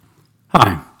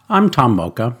Hi, I'm Tom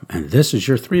Mocha, and this is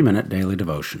your 3-minute daily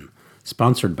devotion,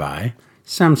 sponsored by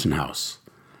Samson House.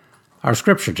 Our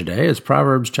scripture today is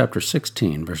Proverbs chapter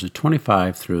 16, verses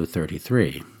 25 through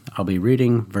 33. I'll be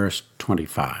reading verse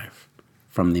 25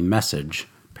 from the Message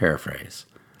paraphrase.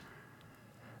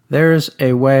 There's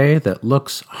a way that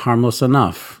looks harmless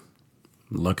enough.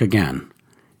 Look again.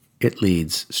 It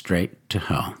leads straight to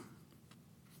hell.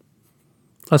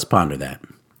 Let's ponder that.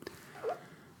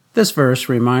 This verse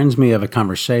reminds me of a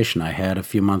conversation I had a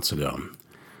few months ago.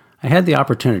 I had the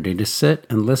opportunity to sit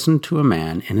and listen to a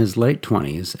man in his late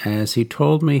 20s as he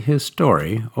told me his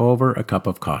story over a cup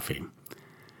of coffee.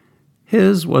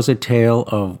 His was a tale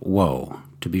of woe,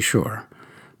 to be sure,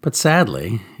 but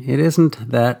sadly, it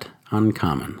isn't that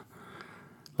uncommon.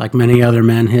 Like many other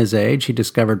men his age, he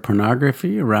discovered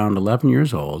pornography around 11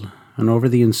 years old, and over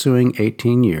the ensuing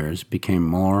 18 years became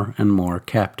more and more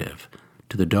captive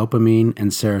to the dopamine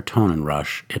and serotonin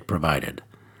rush it provided.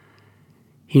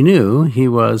 He knew he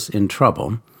was in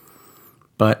trouble,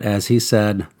 but as he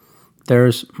said,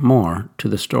 there's more to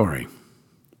the story.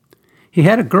 He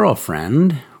had a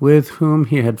girlfriend with whom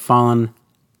he had fallen,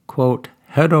 quote,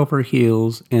 head over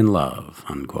heels in love,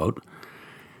 unquote.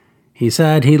 He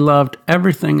said he loved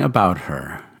everything about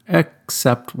her,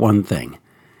 except one thing.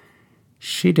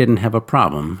 She didn't have a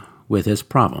problem with his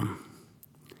problem.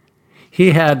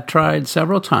 He had tried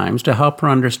several times to help her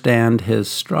understand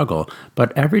his struggle,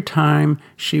 but every time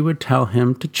she would tell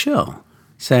him to chill,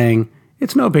 saying,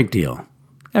 it's no big deal.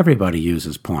 Everybody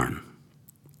uses porn.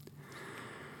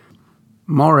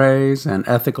 Mores and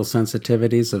ethical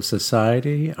sensitivities of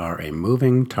society are a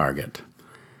moving target.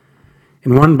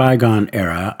 In one bygone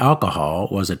era, alcohol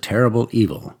was a terrible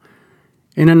evil.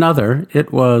 In another,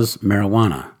 it was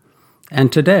marijuana.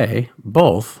 And today,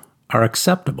 both are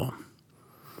acceptable.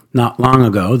 Not long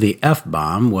ago, the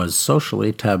F-bomb was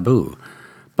socially taboo,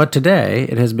 but today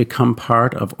it has become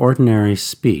part of ordinary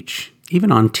speech,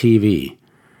 even on TV.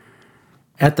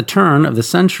 At the turn of the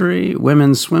century,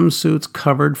 women's swimsuits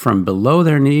covered from below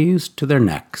their knees to their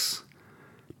necks.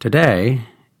 Today,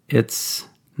 it's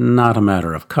not a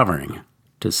matter of covering,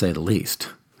 to say the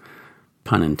least.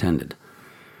 Pun intended.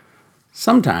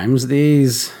 Sometimes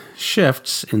these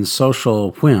shifts in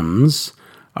social whims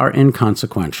are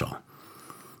inconsequential.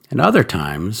 And other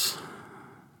times,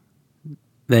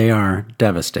 they are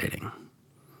devastating.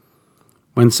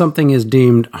 When something is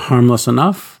deemed harmless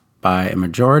enough by a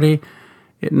majority,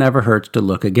 it never hurts to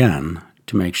look again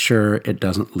to make sure it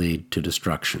doesn't lead to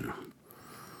destruction.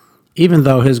 Even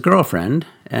though his girlfriend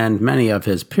and many of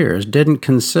his peers didn't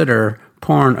consider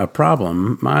porn a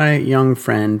problem, my young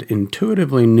friend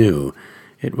intuitively knew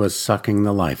it was sucking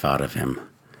the life out of him.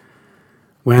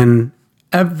 When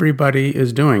everybody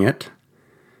is doing it,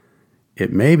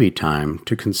 it may be time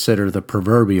to consider the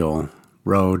proverbial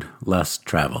road less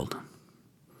traveled.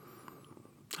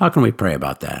 How can we pray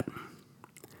about that?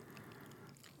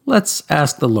 Let's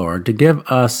ask the Lord to give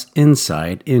us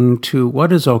insight into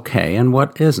what is okay and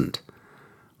what isn't,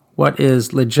 what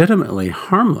is legitimately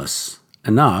harmless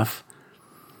enough,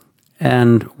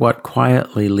 and what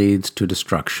quietly leads to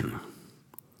destruction.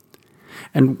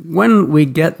 And when we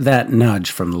get that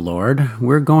nudge from the Lord,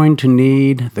 we're going to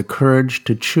need the courage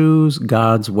to choose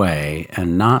God's way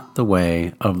and not the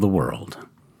way of the world.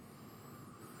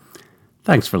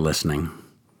 Thanks for listening,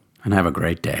 and have a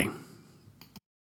great day.